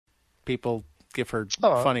people give her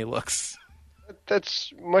funny looks.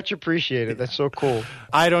 That's much appreciated. That's so cool.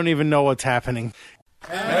 I don't even know what's happening.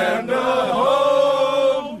 And the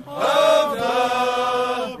home of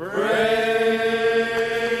the brave.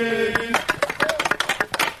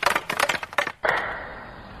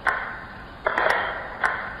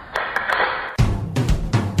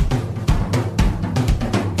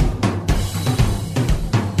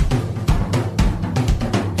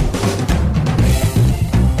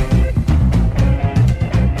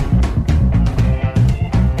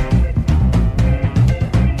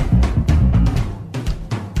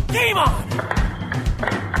 Game on!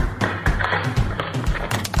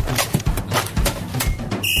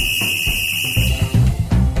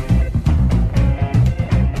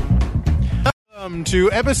 Welcome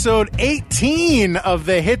to episode 18 of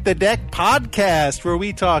the Hit the Deck podcast, where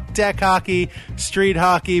we talk deck hockey, street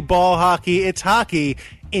hockey, ball hockey. It's hockey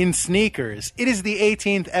in sneakers. It is the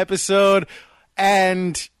 18th episode,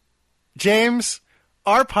 and James,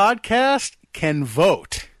 our podcast can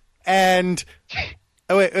vote. And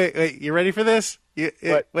oh, wait. You ready for this?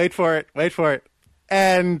 Wait for it.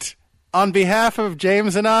 And on behalf of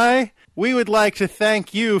James and I, we would like to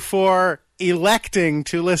thank you for electing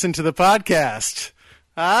to listen to the podcast.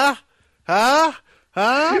 Oh,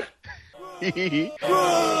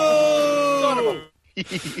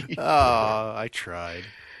 I tried.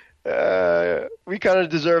 We kind of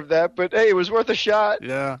deserved that, but hey, it was worth a shot.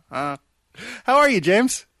 Yeah. How are you,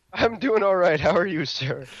 James? I'm doing all right. How are you,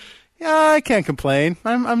 sir? Yeah, I can't complain.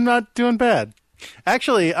 I'm not doing bad.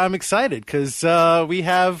 Actually, I'm excited because we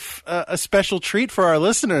have a special treat for our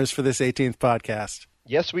listeners for this 18th podcast.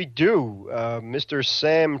 Yes, we do. Mr.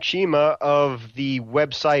 Sam Chima of the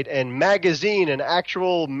website and magazine, an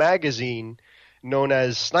actual magazine known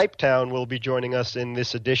as Snipetown, will be joining us in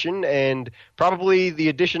this edition, and probably the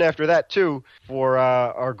edition after that, too, for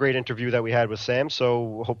our great interview that we had with Sam.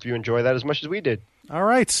 So hope you enjoy that as much as we did. All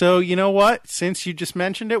right, so you know what? Since you just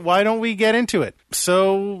mentioned it, why don't we get into it?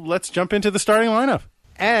 So let's jump into the starting lineup.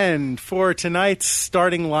 And for tonight's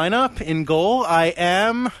starting lineup, in goal, I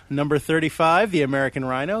am number 35, the American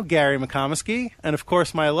Rhino, Gary McComiskey, and of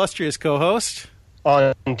course my illustrious co-host.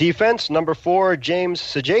 On defense, number 4, James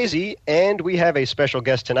Sajazi, and we have a special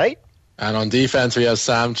guest tonight. And on defense, we have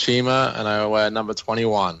Sam Chima, and I wear number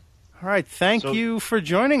 21. All right, thank you for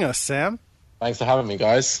joining us, Sam. Thanks for having me,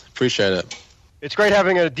 guys. Appreciate it. It's great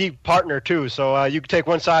having a deep partner, too, so you can take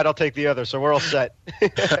one side, I'll take the other, so we're all set.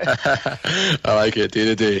 I like it, D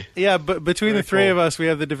to D. Yeah, but between the three of us, we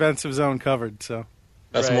have the defensive zone covered, so.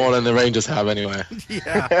 That's more than the Rangers have anyway.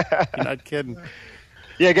 Yeah, you're not kidding.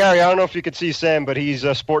 Yeah, Gary, I don't know if you could see Sam, but he's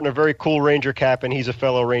sporting a very cool Ranger cap, and he's a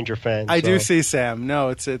fellow Ranger fan. I do see Sam. No,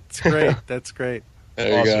 it's great. That's great.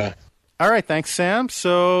 There you go. All right, thanks, Sam.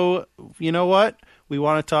 So, you know what? We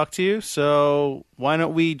want to talk to you, so why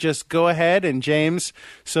don't we just go ahead, and James,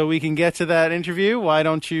 so we can get to that interview, why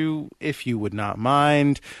don't you, if you would not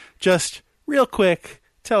mind, just real quick,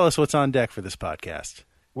 tell us what's on deck for this podcast.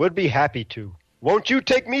 Would be happy to. Won't you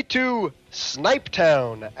take me to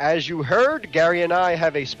Snipetown? As you heard, Gary and I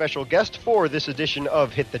have a special guest for this edition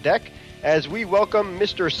of Hit the Deck, as we welcome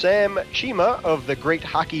Mr. Sam Chima of the great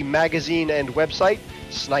hockey magazine and website,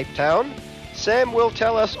 Snipetown. Sam will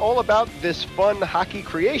tell us all about this fun hockey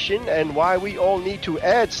creation and why we all need to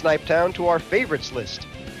add Snipetown to our favorites list.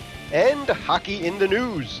 And Hockey in the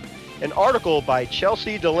News, an article by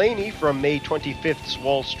Chelsea Delaney from May 25th's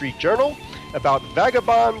Wall Street Journal about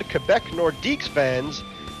vagabond Quebec Nordiques fans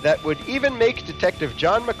that would even make Detective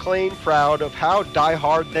John McClane proud of how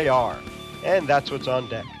diehard they are. And that's what's on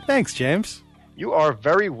deck. Thanks, James. You are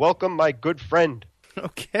very welcome, my good friend.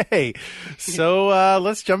 Okay, so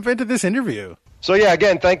let's jump into this interview. So yeah,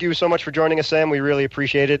 again, thank you so much for joining us, Sam. We really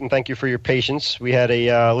appreciate it, and thank you for your patience. We had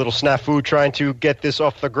a little snafu trying to get this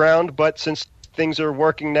off the ground, but since things are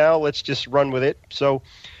working now, let's just run with it. So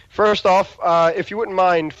first off, if you wouldn't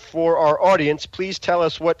mind, for our audience, please tell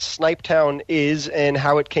us what Snipetown is and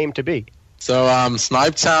how it came to be. So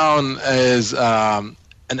Snipetown is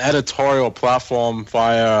an editorial platform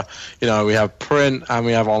via, we have print and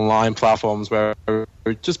we have online platforms where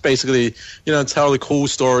we just basically, tell the cool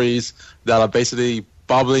stories that are basically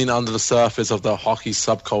bubbling under the surface of the hockey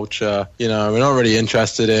subculture. We're not really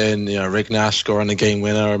interested in, Rick Nash scoring the game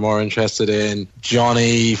winner. We're more interested in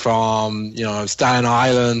Johnny from, Staten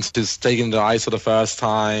Island who's taking the ice for the first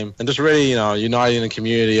time, and just really, uniting the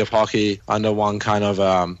community of hockey under one kind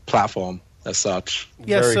of platform as such.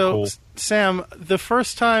 Yeah, Very so cool. Sam, the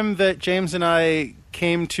first time that James and I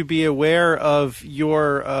came to be aware of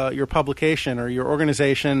your publication or your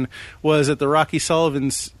organization was at the Rocky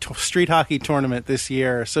Sullivan's street hockey tournament this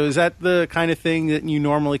year. So is that the kind of thing that you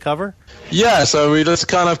normally cover? Yeah, so we just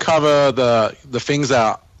kind of cover the things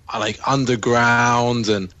that are like underground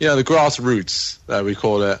and, the grassroots that we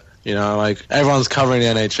call it. Like everyone's covering the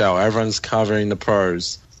NHL, everyone's covering the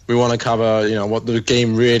pros. We want to cover, what the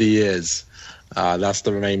game really is. That's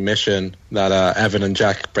the main mission that Evan and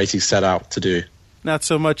Jack basically set out to do. Not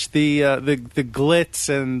so much the glitz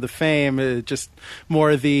and the fame, just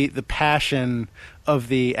more the passion of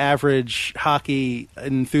the average hockey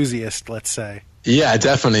enthusiast, let's say. Yeah,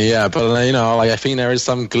 definitely, yeah. But, I think there is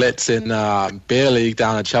some glitz in beer league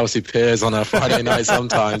down at Chelsea Piers on a Friday night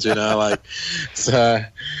sometimes, So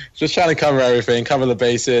just trying to cover everything, cover the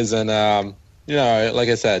bases, and, like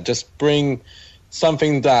I said, just bring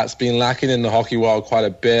something that's been lacking in the hockey world quite a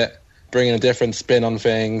bit, bringing a different spin on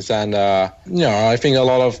things. And, I think a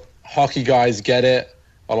lot of hockey guys get it.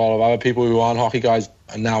 A lot of other people who aren't hockey guys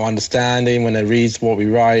are now understanding when they read what we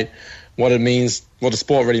write, what it means, what the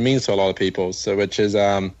sport really means to a lot of people. So, which is,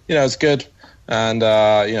 it's good. And,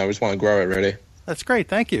 we just want to grow it, really. That's great.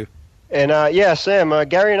 Thank you. And, Sam,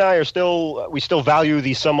 Gary and I we still value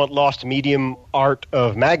the somewhat lost medium art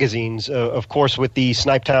of magazines. Of course, with the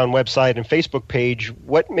Snipetown website and Facebook page,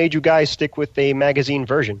 what made you guys stick with a magazine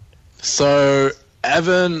version? So,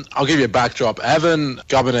 Evan, I'll give you a backdrop. Evan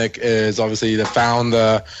Gubernick is obviously the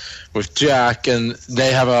founder with Jack, and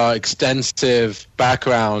they have an extensive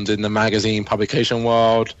background in the magazine publication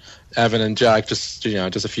world. Evan and Jack, just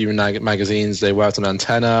a few magazines. They worked on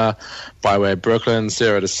Antenna, Byway of Brooklyn,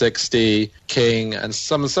 0 to 60, King, and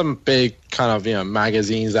some big kind of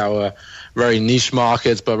magazines that were very niche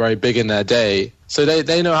markets but very big in their day. So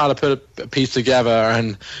they know how to put a piece together.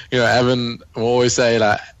 And Evan will always say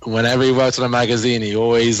that whenever he worked on a magazine, he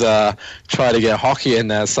always tried to get hockey in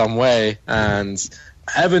there some way. And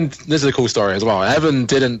Evan, this is a cool story as well. Evan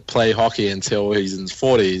didn't play hockey until he's in his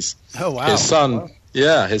 40s. Oh wow! His son.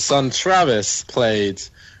 Yeah, his son Travis played,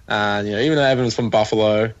 and even though Evan was from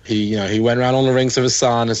Buffalo, he went around on the rinks with his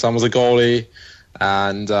son. His son was a goalie,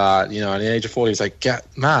 and at the age of 40, he was like,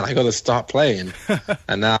 "Man, I got to start playing."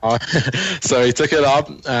 And now, so he took it up,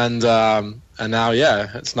 and now,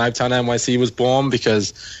 Snipetown NYC was born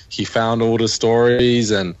because he found all the stories,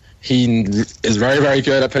 and he is very, very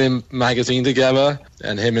good at putting magazine together.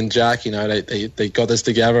 And him and Jack, they got this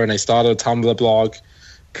together, and they started a Tumblr blog.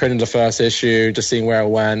 Printed the first issue, just seeing where it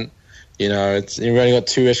went. We've only got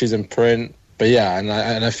 2 issues in print, but yeah, and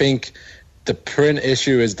I think the print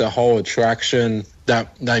issue is the whole attraction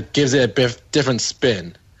that gives it a different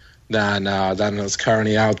spin than is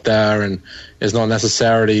currently out there, and it's not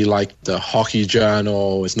necessarily like the Hockey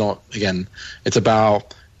Journal. It's not, again, it's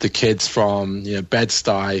about the kids from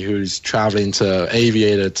Bed-Stuy who's traveling to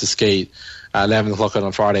Aviator to skate at 11 o'clock on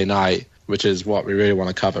a Friday night, which is what we really want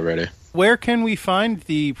to cover, really. Where can we find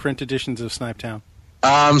the print editions of Snipetown?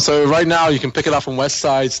 So right now you can pick it up from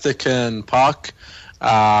Westside Stick and Park,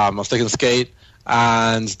 or Stick and Skate,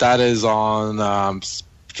 and that is on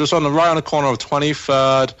just on the corner of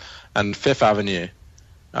 23rd and 5th Avenue.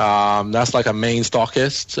 That's like a main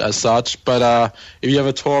stockist as such. But if you have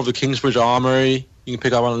a tour of the Kingsbridge Armory, you can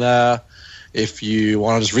pick up on there. If you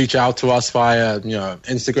want to just reach out to us via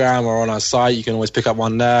Instagram or on our site, you can always pick up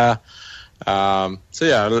one there. So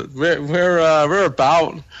yeah, we're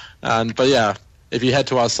about, but yeah, if you head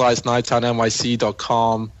to our site,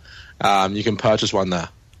 snipetownnyc.com, you can purchase one there.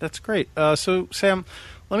 That's great. So Sam,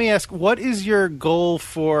 let me ask, what is your goal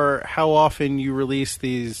for how often you release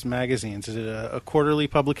these magazines? Is it a quarterly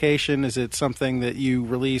publication? Is it something that you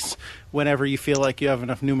release whenever you feel like you have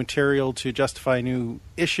enough new material to justify a new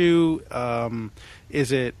issue?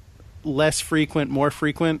 Is it less frequent, more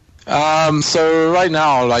frequent? So right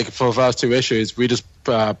now, like for the first 2 issues, we just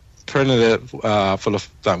printed it for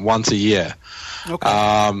once a year. Okay.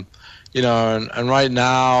 And right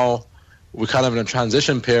now we're kind of in a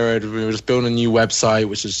transition period. We were just building a new website,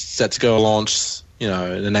 which is set to go launch, in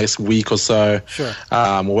the next week or so. Sure.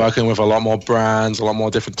 We're working with a lot more brands, a lot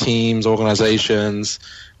more different teams, organizations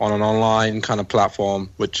on an online kind of platform,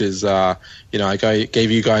 which is, I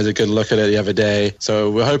gave you guys a good look at it the other day. So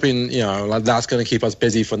we're hoping, that's going to keep us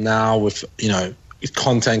busy for now with,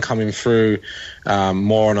 content coming through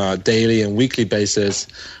more on a daily and weekly basis.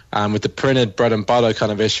 With the printed bread and butter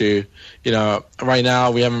kind of issue, right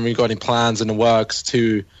now we haven't really got any plans in the works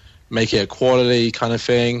to make it a quarterly kind of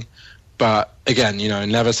thing. But again,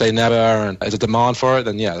 never say never, and there's a demand for it,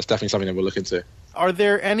 then yeah, that's definitely something that we'll look into. Are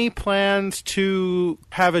there any plans to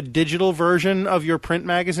have a digital version of your print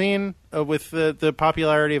magazine with the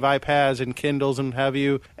popularity of iPads and Kindles and have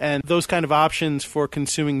you, and those kind of options for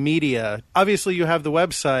consuming media. Obviously, you have the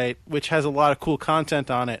website, which has a lot of cool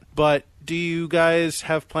content on it, but do you guys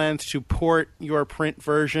have plans to port your print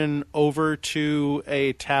version over to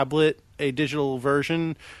a tablet, a digital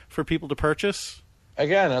version for people to purchase?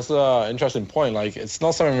 Again, that's an interesting point. Like, it's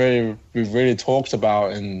not something we've really talked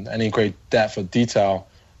about in any great depth or detail.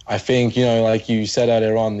 I think, like you said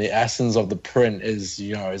earlier on, the essence of the print is,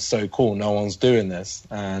 is so cool. No one's doing this.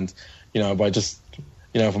 And, by just,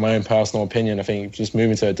 from my own personal opinion, I think just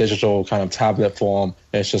moving to a digital kind of tablet form,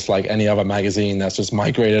 it's just like any other magazine that's just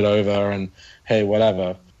migrated over and, hey,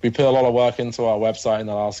 whatever. We put a lot of work into our website in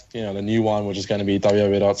the last, the new one, which is going to be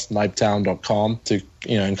www.snipetown.com to,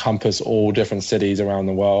 encompass all different cities around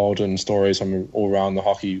the world and stories from all around the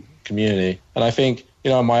hockey community. And I think,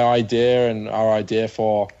 my idea and our idea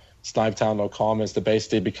for snipetown.com is to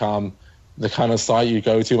basically become the kind of site you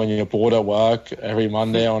go to when you're bored at work every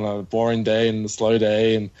Monday on a boring day and a slow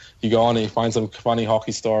day, and you go on and you find some funny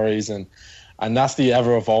hockey stories, and that's the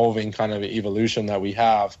ever-evolving kind of evolution that we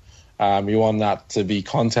have. We want that to be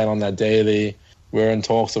content on there daily. We're in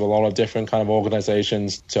talks with a lot of different kind of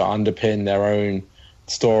organizations to underpin their own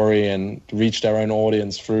story and reach their own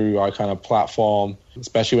audience through our kind of platform,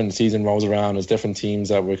 especially when the season rolls around. There's different teams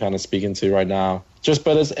that we're kind of speaking to right now.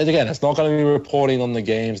 But it's not going to be reporting on the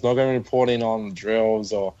games, not going to be reporting on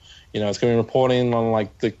drills, or, it's going to be reporting on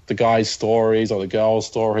like the guys' stories or the girls'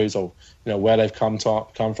 stories, or, where they've come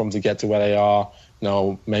from to get to where they are.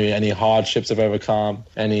 Maybe any hardships they've overcome,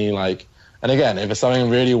 and again, if it's something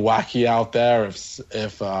really wacky out there, if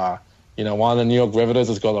one of the New York Riveters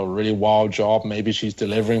has got a really wild job, maybe she's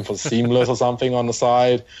delivering for Seamless or something on the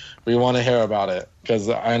side, we want to hear about it, because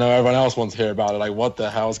I know everyone else wants to hear about it. Like, what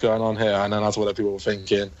the hell's going on here? I know that's what people are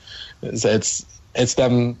thinking. It's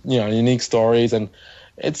them, unique stories, and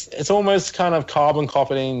it's almost kind of carbon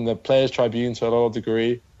copying the Players Tribune to a little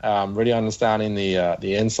degree, really understanding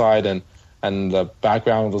the inside and the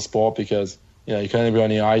background of the sport, because you can only be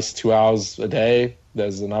on the ice 2 hours a day.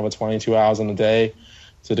 There's another 22 hours in a day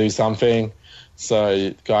to do something.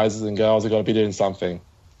 So guys and girls have got to be doing something.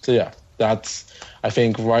 So yeah, I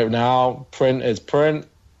think right now print is print.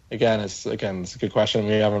 It's a good question.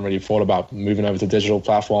 We haven't really thought about moving over to digital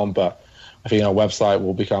platform, but I think our website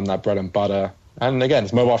will become that bread and butter. And again,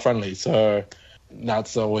 it's mobile friendly, so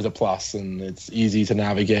that's always a plus, and it's easy to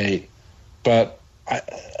navigate. But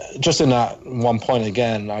just in that one point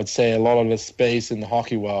again, I'd say a lot of the space in the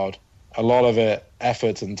hockey world, a lot of it,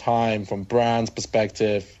 effort and time from brands'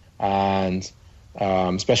 perspective, and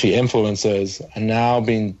especially influencers, are now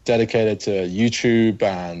being dedicated to YouTube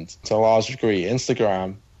and to a large degree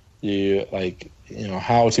Instagram.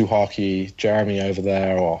 How to Hockey, Jeremy over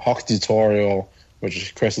there, or Hockey Tutorial,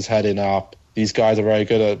 which Chris is heading up. These guys are very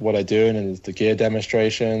good at what they're doing, and the gear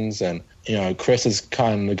demonstrations. And Chris is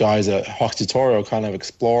kind of the guys at Hockey Tutorial, kind of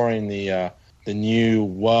exploring the new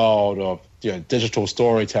world of digital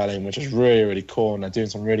storytelling, which is really, really cool. And they're doing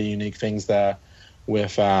some really unique things there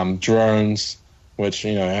with drones, which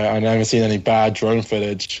I've never seen any bad drone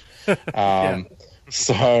footage.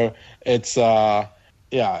 So it's hockey.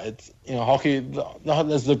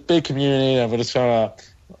 There's a big community, and we're just trying to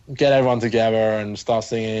get everyone together and start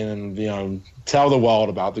singing and tell the world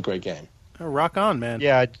about the great game. Rock on, man.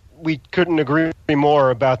 Yeah, we couldn't agree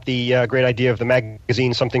more about the great idea of the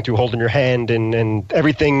magazine, something to hold in your hand, and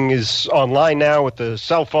everything is online now with the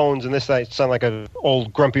cell phones and this. I sound like an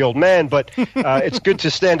old grumpy old man, but it's good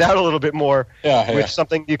to stand out a little bit more with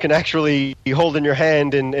something you can actually hold in your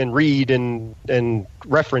hand and read and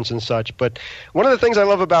reference and such. But one of the things I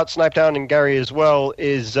love about Snipetown and Gary as well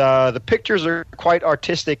is the pictures are quite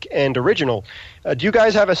artistic and original. Do you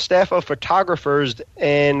guys have a staff of photographers,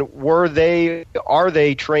 and are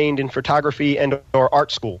they trained in photography and or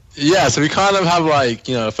art school? Yeah, so we kind of have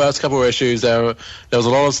the first couple of issues there was a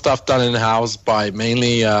lot of stuff done in-house by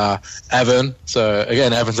mainly Evan. So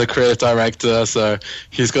again, Evan's a creative director, so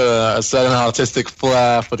he's got a certain artistic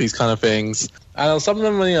flair for these kind of things. And some of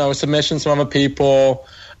them, submissions from other people.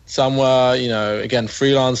 Some were, again,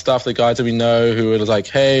 freelance stuff, the guys that we know who were like,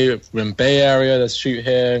 hey, we're in Bay Area, let's shoot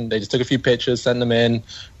here. And they just took a few pictures, sent them in,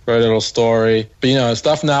 wrote a little story. But,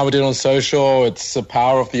 stuff now we're doing on social, it's the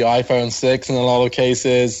power of the iPhone 6 in a lot of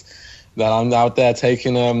cases, that I'm out there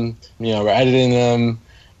taking them, we're editing them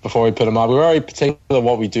before we put them up. We're very particular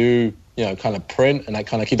what we do, kind of print, and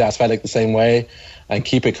kind of keep that aesthetic the same way and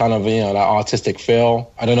keep it kind of, that artistic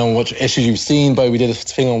feel. I don't know which issues you've seen, but we did a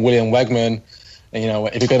thing on William Wegman. And,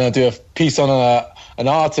 if you're going to do a piece on an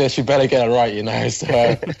artist, you better get it right,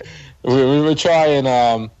 So we try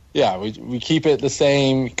and, we keep it the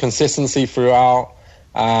same consistency throughout.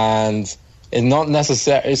 and it's not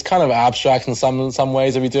necessary. It's kind of abstract in some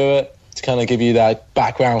ways if we do it to kind of give you that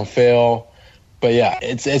background feel. But yeah,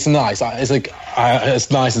 it's nice.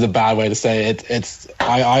 It's nice is a bad way to say it.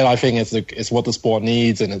 I think it's what the sport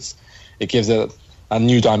needs, and it gives it a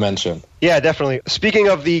new dimension. Yeah, definitely. Speaking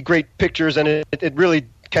of the great pictures, and it really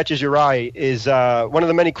catches your eye, is one of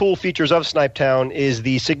the many cool features of Snipetown is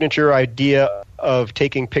the signature idea of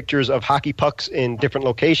taking pictures of hockey pucks in different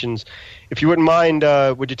locations. If you wouldn't mind,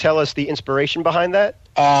 would you tell us the inspiration behind that?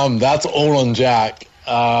 That's all on Jack.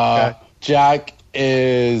 Okay. Jack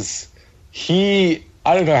is... I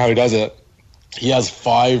don't know how he does it. He has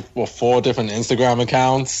 5 or 4 different Instagram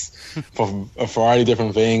accounts for a variety of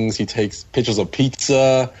different things. He takes pictures of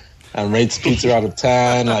pizza and rates pizza out of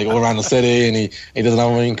 10, like all around the city. And he does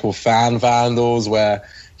another thing called Fan Vandals, where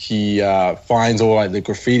he finds all like the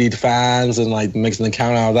graffitied fans and like makes an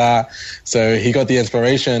account out of that. So he got the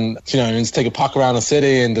inspiration, to take a puck around the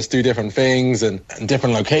city and just do different things and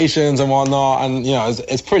different locations and whatnot. And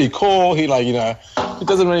it's pretty cool. He he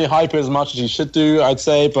doesn't really hype it as much as he should do, I'd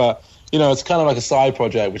say, but it's kind of like a side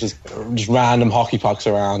project, which is just random hockey pucks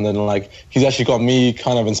around. And like, he's actually got me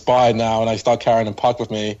kind of inspired now, and I start carrying a puck with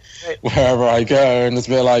me wherever I go. And it's a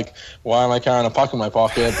bit like, why am I carrying a puck in my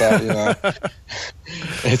pocket? But,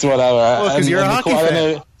 it's whatever. Well, because you're a hockey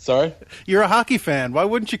fan. Sorry? You're a hockey fan. Why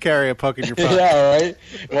wouldn't you carry a puck in your pocket? Yeah, right.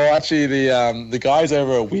 Well, actually, the guys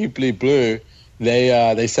over at Weebly Blue,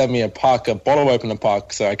 they sent me a bottle opener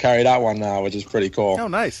puck. So I carry that one now, which is pretty cool. Oh,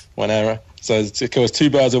 nice. Whenever. So it was 2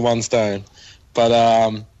 birds with 1 stone. But,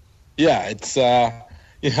 yeah, it's,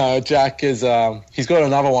 Jack is, he's got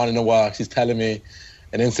another one in the works. He's telling me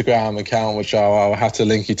an Instagram account, which I'll have to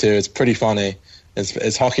link you to. It's pretty funny.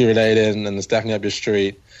 It's hockey related, and it's definitely up your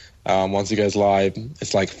street. Once he goes live,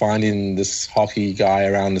 it's like finding this hockey guy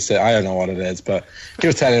around the city. I don't know what it is, but he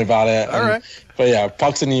was telling about it. All right. But yeah,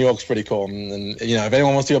 pucks in New York's pretty cool. And if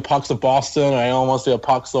anyone wants to do a pucks of Boston, or anyone wants to do a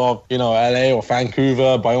pucks of LA or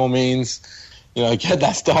Vancouver, by all means, get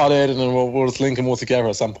that started, and then we'll just link them all together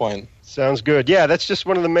at some point. Sounds good. Yeah, that's just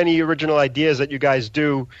one of the many original ideas that you guys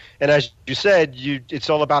do. And as you said, it's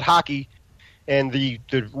all about hockey and the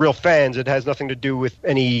real fans. It has nothing to do with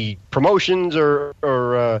any promotions or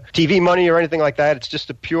TV money or anything like that. It's just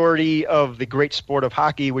the purity of the great sport of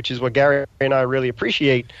hockey, which is what Gary and I really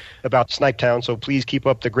appreciate about Snipetown. So please keep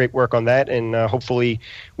up the great work on that, and hopefully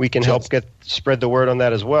we can help spread the word on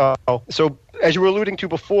that as well. So as you were alluding to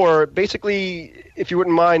before, basically, if you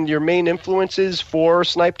wouldn't mind, your main influences for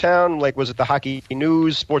Snipetown, like was it the Hockey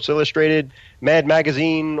News, Sports Illustrated, Mad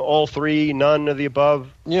Magazine, all 3, none of the above?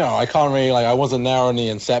 I can't really, I wasn't there on the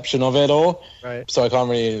inception of it all, right? So I can't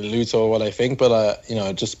really allude to what I think, but,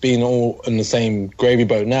 just being all in the same gravy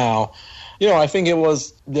boat now, I think it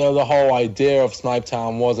was the whole idea of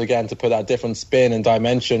Snipetown was, again, to put that different spin and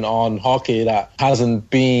dimension on hockey that hasn't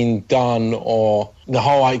been done, or the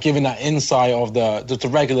whole giving that insight of the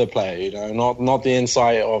regular player, not the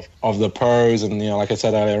insight of the pros and, like I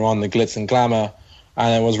said earlier on, the glitz and glamour.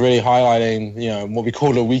 And it was really highlighting, what we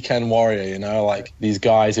call a weekend warrior, like these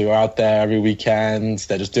guys who are out there every weekend.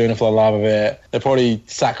 They're just doing it for the love of it. They're probably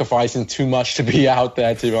sacrificing too much to be out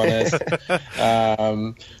there, to be honest.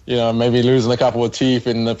 Maybe losing a couple of teeth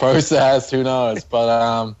in the process. Who knows?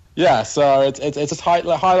 But yeah, so it's just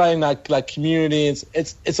highlighting that community.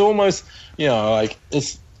 It's almost,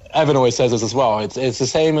 it's. Evan always says this as well. It's the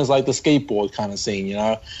same as like the skateboard kind of scene,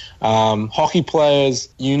 Hockey players,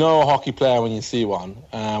 a hockey player when you see one.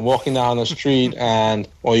 Walking down the street a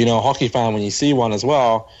hockey fan when you see one as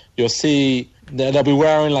well, you'll see they'll be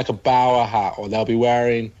wearing like a Bauer hat, or they'll be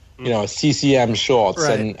wearing, a CCM shorts.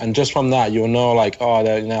 Right. And just from that, you'll know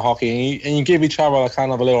they're hockey. And you give each other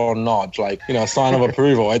kind of a little nod, a sign of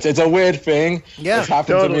approval. It's a weird thing. Yeah, it's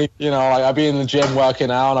happened totally. to me. I'll be in the gym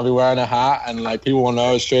working out, and I'll be wearing a hat, and people will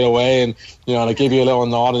know straight away, and they give you a little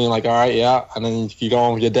nod, and you're like, all right, yeah, and then you go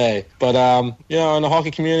on with your day. But in the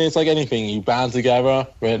hockey community, it's like anything. You band together.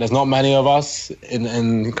 Right? There's not many of us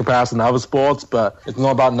in comparison to other sports, but it's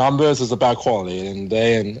not about numbers. It's about quality.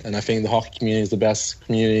 And I think the hockey community is the best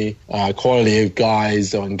community, quality of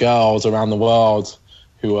guys and girls around the world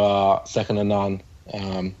who are second to none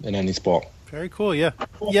in any sport. Very cool, yeah.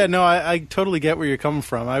 Yeah, no, I totally get where you're coming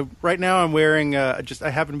from. Right now I'm wearing, I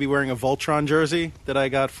happen to be wearing a Voltron jersey that I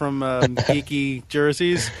got from Geeky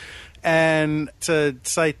Jerseys, and it's a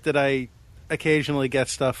site that I occasionally get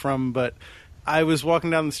stuff from, but I was walking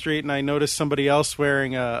down the street and I noticed somebody else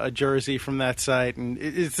wearing a jersey from that site, and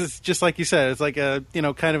it's just like you said, it's like a,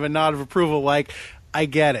 kind of a nod of approval, like, I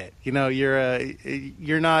get it. You know,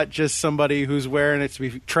 you're not just somebody who's wearing it to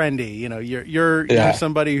be trendy. You know, you're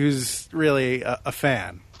somebody who's really a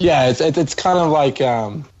fan. Yeah, it's kind of like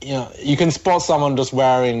you can spot someone just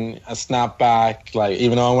wearing a snapback. Like,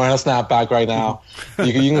 even though I'm wearing a snapback right now,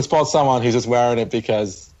 you can spot someone who's just wearing it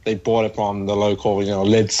because they bought it from the local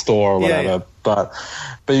Lid store or whatever. Yeah. But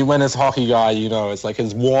when it's hockey guy, it's like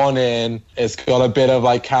it's worn in. It's got a bit of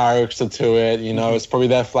like character to it. It's probably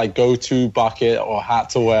their like go-to bucket or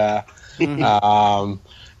hat to wear.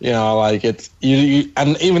 Like it's you,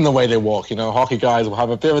 and even the way they walk. Hockey guys will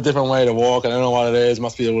have a bit of a different way to walk. I don't know what it is.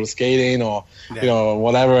 Must be all the skating or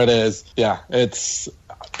whatever it is. Yeah, it's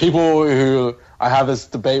people who I have this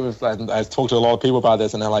debate with, and I've talked to a lot of people about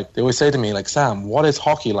this, and they always say to me, like, Sam, what is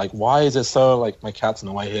hockey? Like, why is it so, like, my cat's in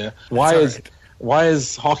the way here. Why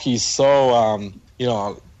is hockey so,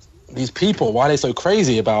 these people, why are they so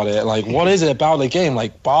crazy about it? Like, what is it about the game?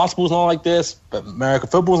 Like, basketball's not like this, but American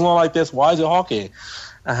football's not like this. Why is it hockey?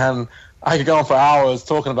 And I could go on for hours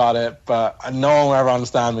talking about it, but no one will ever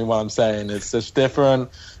understand me what I'm saying. It's just different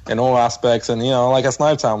in all aspects. And, like at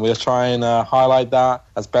Snipetown, we just try and highlight that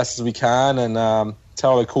as best as we can and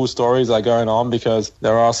tell the cool stories that are going on, because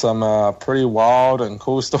there are some pretty wild and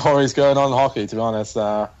cool stories going on in hockey, to be honest.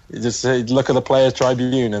 You just look at the Players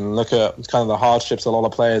Tribune and look at kind of the hardships a lot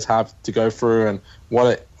of players have to go through and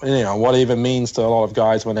what it even means to a lot of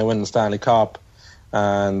guys when they win the Stanley Cup,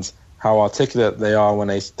 and how articulate they are when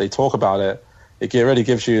they talk about it. It really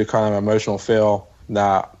gives you a kind of emotional feel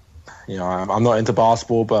that, I'm not into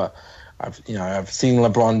basketball, but I've seen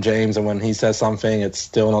LeBron James, and when he says something, it's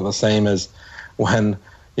still not the same as when,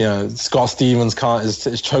 Scott Stevens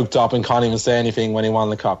is choked up and can't even say anything when he won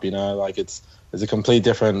the cup, like it's a complete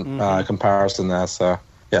different comparison there. So,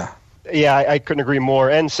 yeah. Yeah, I couldn't agree more.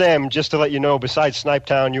 And Sam, just to let you know, besides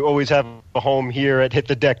Snipetown, you always have a home here at Hit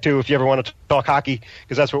the Deck, too, if you ever want to talk hockey,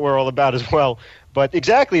 because that's what we're all about as well. But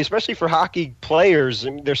exactly, especially for hockey players,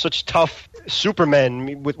 they're such tough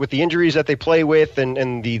supermen with the injuries that they play with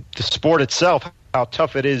and the sport itself, how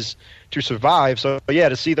tough it is to survive. So, yeah,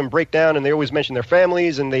 to see them break down, and they always mention their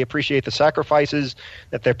families, and they appreciate the sacrifices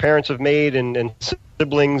that their parents have made and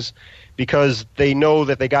siblings, because they know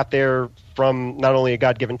that they got there from not only a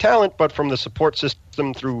God-given talent, but from the support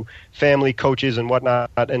system through family, coaches, and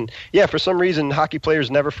whatnot. And, yeah, for some reason, hockey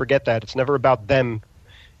players never forget that. It's never about them.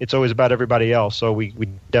 It's always about everybody else. So we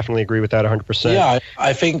definitely agree with that 100%. Yeah,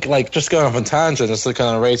 I think, like, just going off on tangent, just to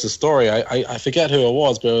kind of raise the story, I forget who it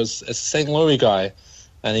was, but it's a St. Louis guy.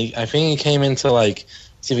 And I think he came into, like,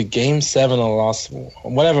 it's either Game 7 or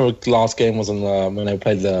whatever last game was when they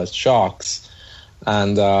played the Sharks.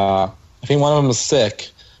 And I think one of them was sick.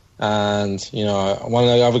 And, one of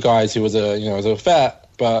the other guys who was was a vet,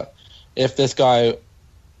 but if this guy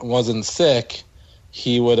wasn't sick,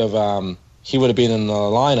 he would have been in the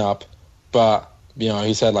lineup. But,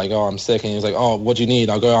 he said, like, oh, I'm sick. And he was like, oh, what do you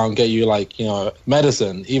need? I'll go out and get you, like,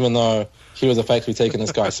 medicine, even though he was effectively taking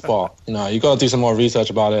this guy's spot. You got to do some more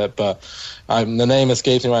research about it. But the name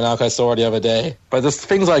escapes me right now because I saw it the other day. But just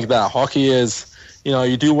things like that. Hockey is,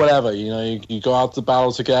 you do whatever. You go out to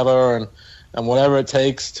battle together and whatever it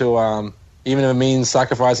takes to, even if it means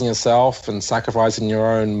sacrificing yourself and sacrificing your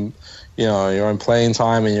own, your own playing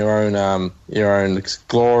time and your own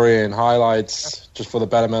glory and highlights, just for the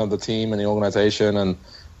betterment of the team and the organization and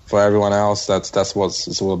for everyone else. That's what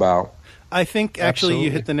it's all about. I think actually you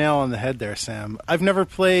hit the nail on the head there, Sam. I've never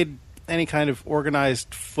played any kind of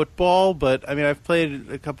organized football, but I mean I've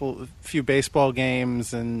played a few baseball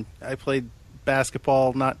games, and I played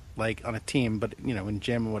basketball, not like on a team, but in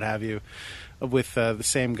gym and what have you, with the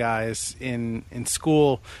same guys in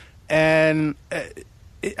school, and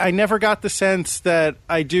I never got the sense that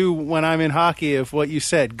I do when I'm in hockey of what you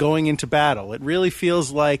said, going into battle. It really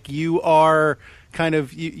feels like you are kind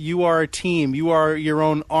of you are a team, you are your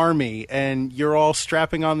own army, and you're all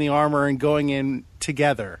strapping on the armor and going in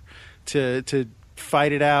together to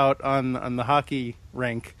fight it out on the hockey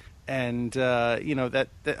rink. And that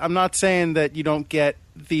I'm not saying that you don't get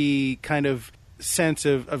the kind of sense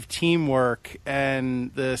of teamwork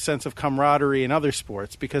and the sense of camaraderie in other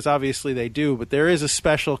sports, because obviously they do, but there is a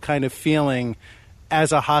special kind of feeling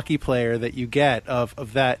as a hockey player that you get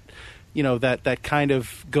of that, that kind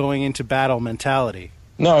of going into battle mentality.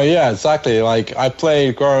 No, yeah, exactly. Like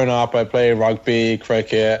growing up, I played rugby,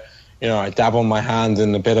 cricket. I dabble my hand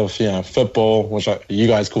in a bit of football, which you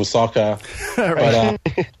guys call soccer. Right.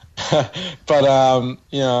 But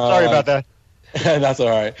sorry about that. That's all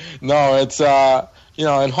right. No, it's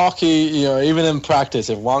in hockey, even in practice,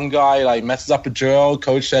 if one guy like messes up a drill,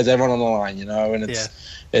 coach says everyone on the line, and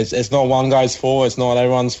it's not one guy's fault, it's not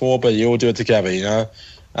everyone's fault, but you all do it together,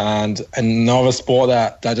 And another sport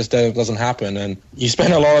that just doesn't happen. And you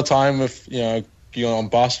spend a lot of time with, you're on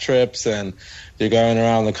bus trips and you're going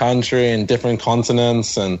around the country and different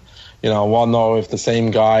continents and, whatnot with the same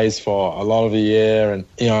guys for a lot of the year. And,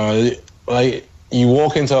 like you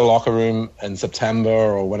walk into a locker room in September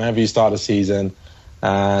or whenever you start a season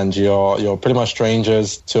and you're pretty much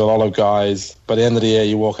strangers to a lot of guys. But at the end of the year,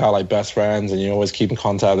 you walk out like best friends and you always keep in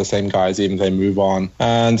contact with the same guys even if they move on.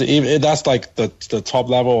 And even that's like the top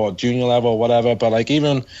level or junior level or whatever. But like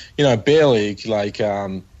even, beer league, like,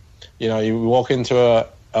 you walk into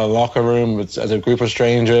a locker room as a group of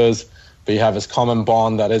strangers, but you have this common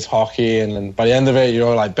bond that is hockey, and then by the end of it,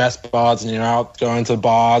 you're like best buds, and you're out going to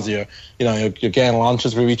bars, you're getting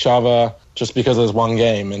lunches with each other just because there's one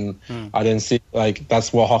game, and I didn't see like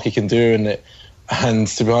that's what hockey can do, and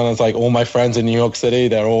to be honest, like all my friends in New York City,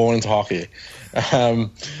 they're all into hockey.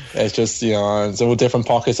 It's just it's all different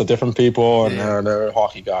pockets of different people, and they're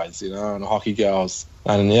hockey guys, and hockey girls,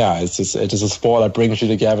 and it's just a sport that brings you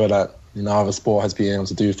together that other sport has been able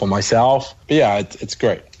to do for myself. But yeah, it's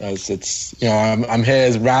great. It's I'm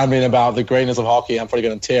here rambling about the greatness of hockey. I'm probably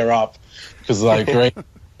going to tear up because like great, I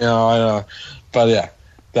know, but yeah,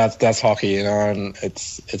 that's hockey, and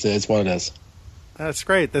it's what it is. That's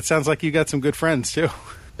great. That sounds like you got some good friends too.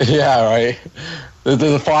 Yeah, right.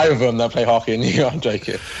 There's 5 of them that play hockey in New York, Jake.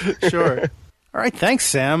 Sure. All right, thanks,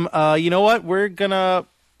 Sam. You know what? We're going to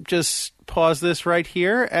just pause this right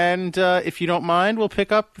here, and if you don't mind, we'll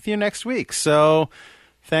pick up with you next week. So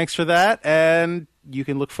thanks for that, and you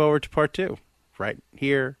can look forward to part 2 right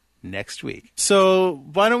here next week. So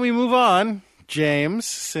why don't we move on, James,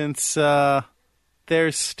 since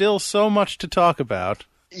there's still so much to talk about.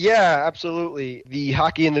 Yeah, absolutely. The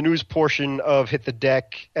Hockey in the News portion of Hit the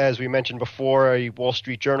Deck, as we mentioned before, a Wall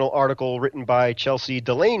Street Journal article written by Chelsea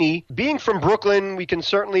Delaney. Being from Brooklyn, we can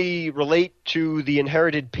certainly relate to the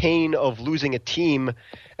inherited pain of losing a team.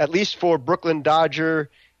 At least for Brooklyn Dodger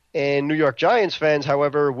and New York Giants fans,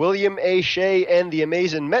 however, William A. Shea and the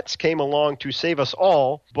Amazing Mets came along to save us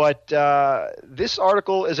all. But this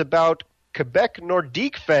article is about Quebec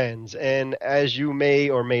Nordique fans, and as you may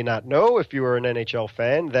or may not know, if you are an NHL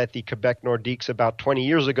fan, that the Quebec Nordiques about 20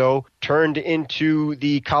 years ago turned into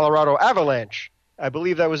the Colorado Avalanche. I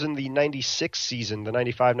believe that was in the 96 season, the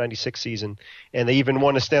 95-96 season, and they even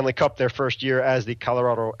won a Stanley Cup their first year as the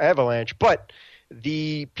Colorado Avalanche. But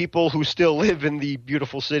the people who still live in the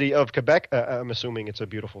beautiful city of Quebec, I'm assuming it's a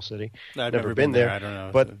beautiful city. I've never been there. I don't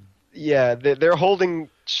know. But yeah, they're holding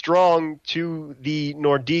strong to the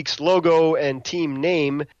Nordiques logo and team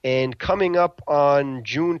name, and coming up on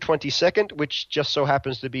June 22nd, which just so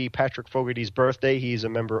happens to be Patrick Fogarty's birthday, he's a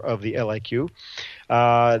member of the LIQ,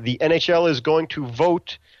 the NHL is going to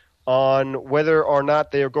vote on whether or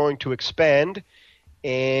not they are going to expand,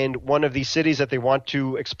 and one of the cities that they want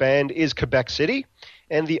to expand is Quebec City,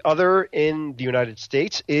 and the other in the United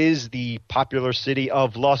States is the popular city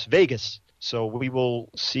of Las Vegas. So we will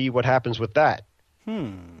see what happens with that.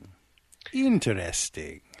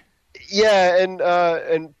 Interesting. Yeah,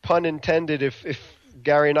 and pun intended, if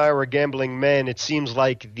Gary and I were gambling men, it seems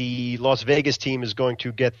like the Las Vegas team is going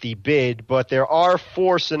to get the bid, but there are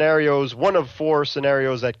 4 scenarios, one of 4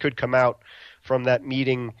 scenarios that could come out from that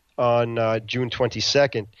meeting on June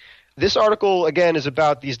 22nd. This article, again, is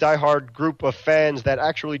about these diehard group of fans that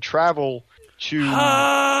actually travel to...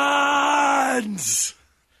 Hans!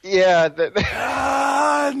 Yeah.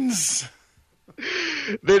 Hans!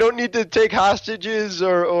 They don't need to take hostages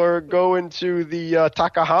or go into the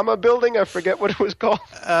Takahama building. I forget what it was called.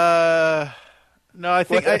 No, I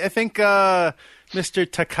think Mr.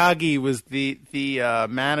 Takagi was the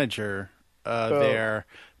manager there,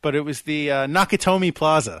 but it was the Nakatomi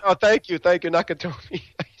Plaza. Oh, thank you, Nakatomi.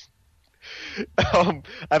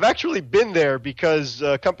 I've actually been there because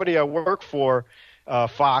a company I work for,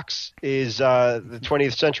 Fox, is the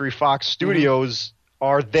 20th Century Fox Studios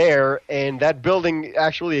are there, and that building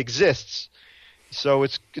actually exists. So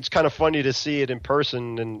it's kind of funny to see it in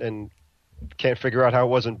person, and can't figure out how it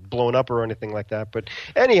wasn't blown up or anything like that. But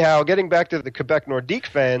anyhow, getting back to the Quebec Nordique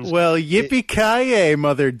fans. Well, yippee-ki-yay,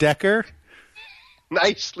 Mother Decker.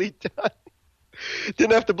 Nicely done.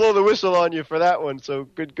 Didn't have to blow the whistle on you for that one, so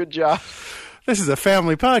good job. This is a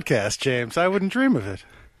family podcast, James. I wouldn't dream of it.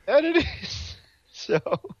 And it is. So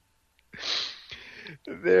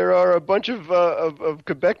there are a bunch of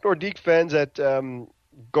Quebec Nordique fans that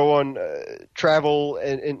go on travel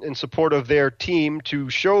in support of their team to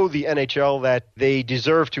show the NHL that they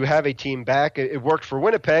deserve to have a team back. It worked for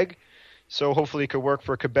Winnipeg, so hopefully it could work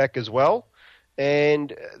for Quebec as well.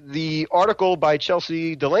 And the article by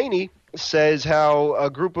Chelsea Delaney says how a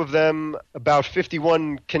group of them, about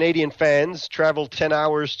 51 Canadian fans, traveled 10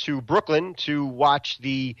 hours to Brooklyn to watch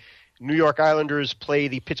the New York Islanders play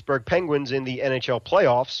the Pittsburgh Penguins in the NHL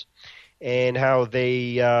playoffs, and how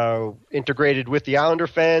they integrated with the Islander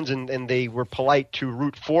fans, and they were polite to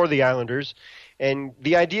root for the Islanders. And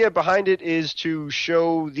the idea behind it is to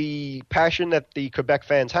show the passion that the Quebec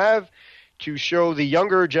fans have, to show the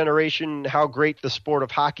younger generation how great the sport of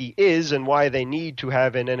hockey is and why they need to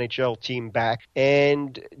have an NHL team back,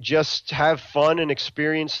 and just have fun and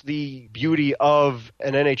experience the beauty of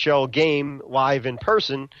an NHL game live in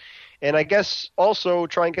person. And I guess also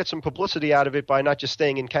try and get some publicity out of it by not just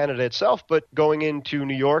staying in Canada itself, but going into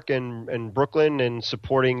New York and Brooklyn and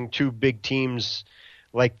supporting two big teams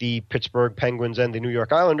like the Pittsburgh Penguins and the New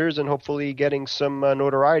York Islanders, and hopefully getting some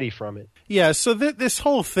notoriety from it. Yeah, so this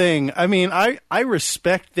whole thing, I mean, I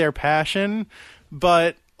respect their passion,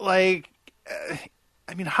 but, like,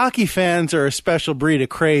 I mean, hockey fans are a special breed of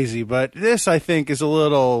crazy, but this, I think, is a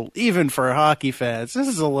little, even for hockey fans, this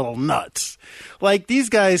is a little nuts. Like, these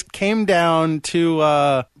guys came down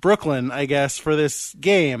to Brooklyn, I guess, for this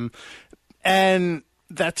game, and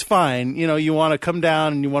that's fine. You know, you want to come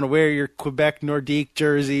down and you want to wear your Quebec Nordique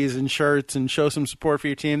jerseys and shirts and show some support for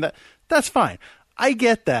your team. That's fine. I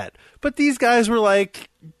get that. But these guys were like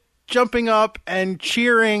jumping up and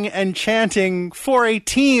cheering and chanting for a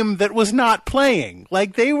team that was not playing.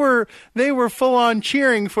 Like they were full on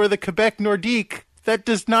cheering for the Quebec Nordique that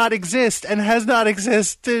does not exist and has not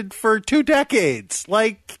existed for 2 decades.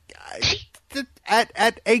 Like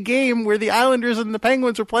at a game where the Islanders and the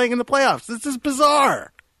Penguins were playing in the playoffs. This is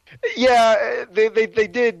bizarre. Yeah, they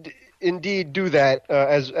did indeed do that,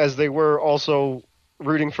 as they were also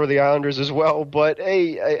rooting for the Islanders as well. But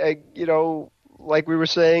hey, I you know, like we were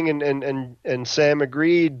saying, and Sam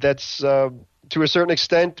agreed, that's to a certain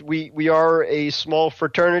extent we are a small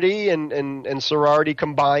fraternity and sorority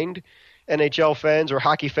combined, NHL fans or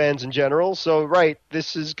hockey fans in general. So right,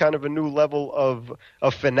 this is kind of a new level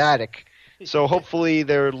of fanatic. So hopefully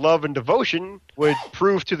their love and devotion would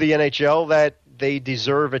prove to the NHL that they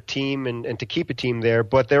deserve a team and to keep a team there.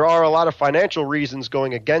 But there are a lot of financial reasons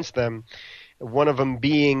going against them, one of them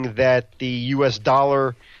being that the U.S.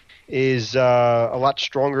 dollar is a lot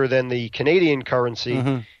stronger than the Canadian currency,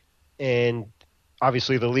 Mm-hmm. and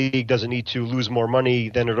obviously the league doesn't need to lose more money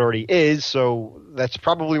than it already is, so that's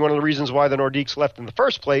probably one of the reasons why the Nordiques left in the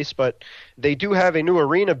first place. But they do have a new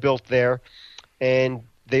arena built there, and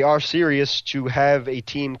they are serious to have a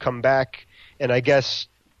team come back and I guess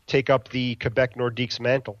take up the Quebec Nordiques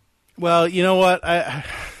mantle. Well, you know what?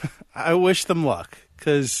 I wish them luck,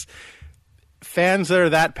 because fans that are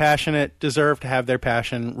that passionate deserve to have their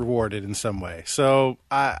passion rewarded in some way. So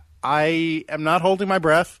I am not holding my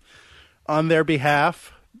breath on their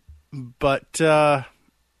behalf, but,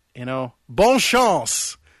 you know, bonne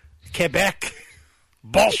chance, Quebec.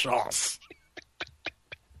 Bonne chance.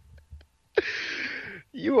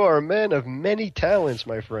 You are a man of many talents,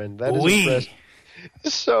 my friend. That is Oui. impressive.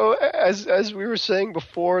 So, as we were saying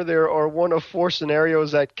before, there are one of 4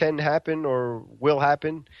 scenarios that can happen or will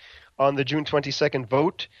happen on the June 22nd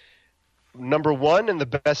vote. Number 1, in the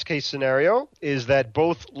best case scenario, is that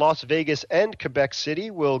both Las Vegas and Quebec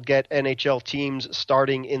City will get NHL teams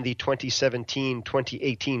starting in the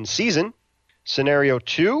 2017-2018 season. Scenario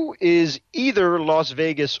 2 is either Las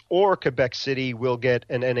Vegas or Quebec City will get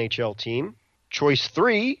an NHL team. Choice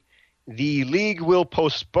 3, the league will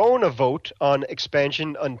postpone a vote on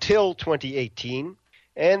expansion until 2018.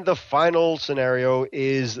 And the final scenario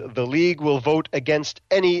is the league will vote against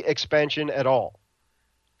any expansion at all.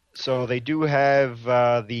 So they do have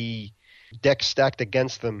the deck stacked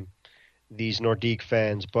against them, these Nordique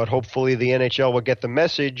fans. But hopefully the NHL will get the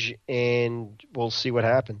message, and we'll see what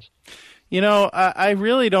happens. You know, I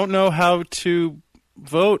really don't know how to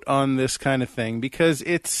vote on this kind of thing, because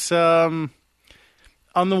it's, on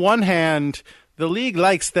the one hand, the league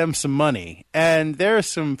likes them some money, and there are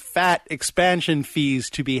some fat expansion fees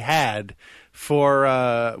to be had for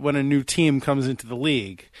when a new team comes into the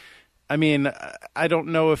league. I mean, I don't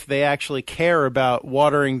know if they actually care about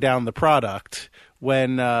watering down the product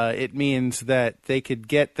when it means that they could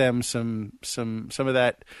get them some of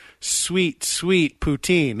that sweet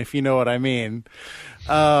poutine, if you know what I mean.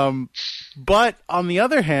 But on the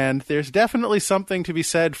other hand, there's definitely something to be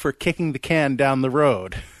said for kicking the can down the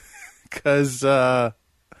road. Because,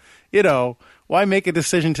 you know, why make a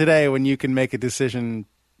decision today when you can make a decision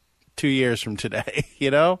 2 years from today,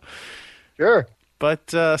 you know? Sure.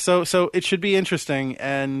 But so it should be interesting,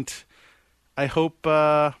 and I hope,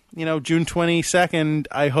 you know, June 22nd,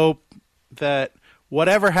 I hope that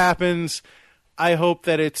whatever happens, I hope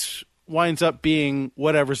that it's winds up being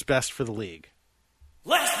whatever's best for the league.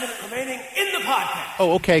 Last minute remaining in the podcast.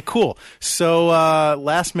 Oh, okay, cool. So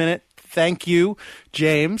last minute, thank you,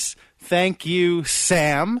 James. Thank you,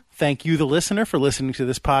 Sam. Thank you, the listener, for listening to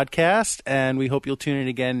this podcast. And we hope you'll tune in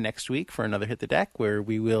again next week for another Hit the Deck, where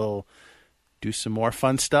we will do some more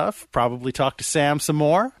fun stuff, probably talk to Sam some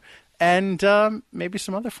more, and maybe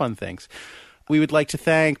some other fun things. We would like to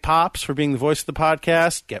thank Pops for being the voice of the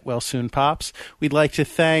podcast. Get well soon, Pops. We'd like to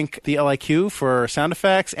thank the LIQ for sound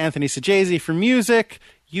effects, Anthony Sajazi for music,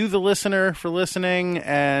 you, the listener, for listening,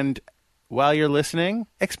 and while you're listening,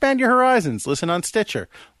 expand your horizons. Listen on Stitcher.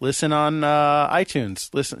 Listen on iTunes.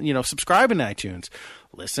 Listen, subscribe in iTunes.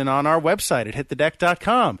 Listen on our website at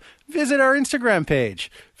hitthedeck.com. Visit our Instagram page.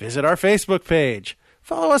 Visit our Facebook page.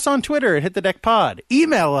 Follow us on Twitter at hitthedeckpod.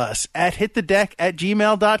 Email us at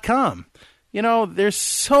hitthedeck@gmail.com. There's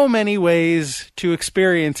so many ways to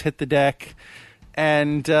experience Hit the Deck,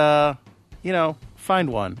 and, find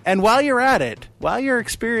one. And while you're at it, while you're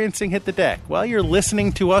experiencing Hit the Deck, while you're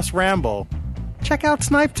listening to us ramble, check out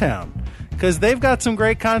Snipetown, because they've got some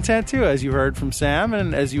great content too, as you heard from Sam,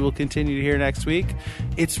 and as you will continue to hear next week.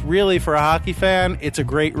 It's really, for a hockey fan, it's a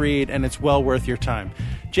great read, and it's well worth your time.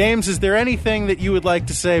 James, is there anything that you would like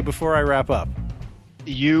to say before I wrap up?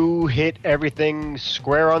 You hit everything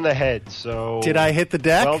square on the head, so... Did I hit the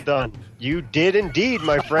deck? Well done. You did indeed,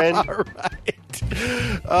 my friend. All right.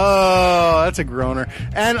 Oh, that's a groaner.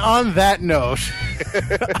 And on that note,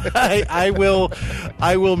 I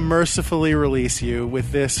will mercifully release you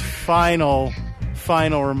with this final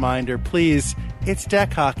reminder. Please, it's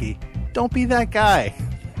deck hockey. Don't be that guy.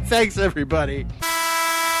 Thanks, everybody.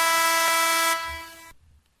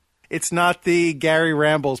 It's not the Gary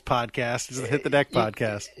Rambles podcast. It's the Hit the Deck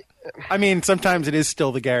podcast. I mean, sometimes it is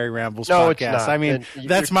still the Gary Rambles podcast. It's not. I mean,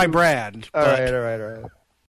 that's my brand. All right.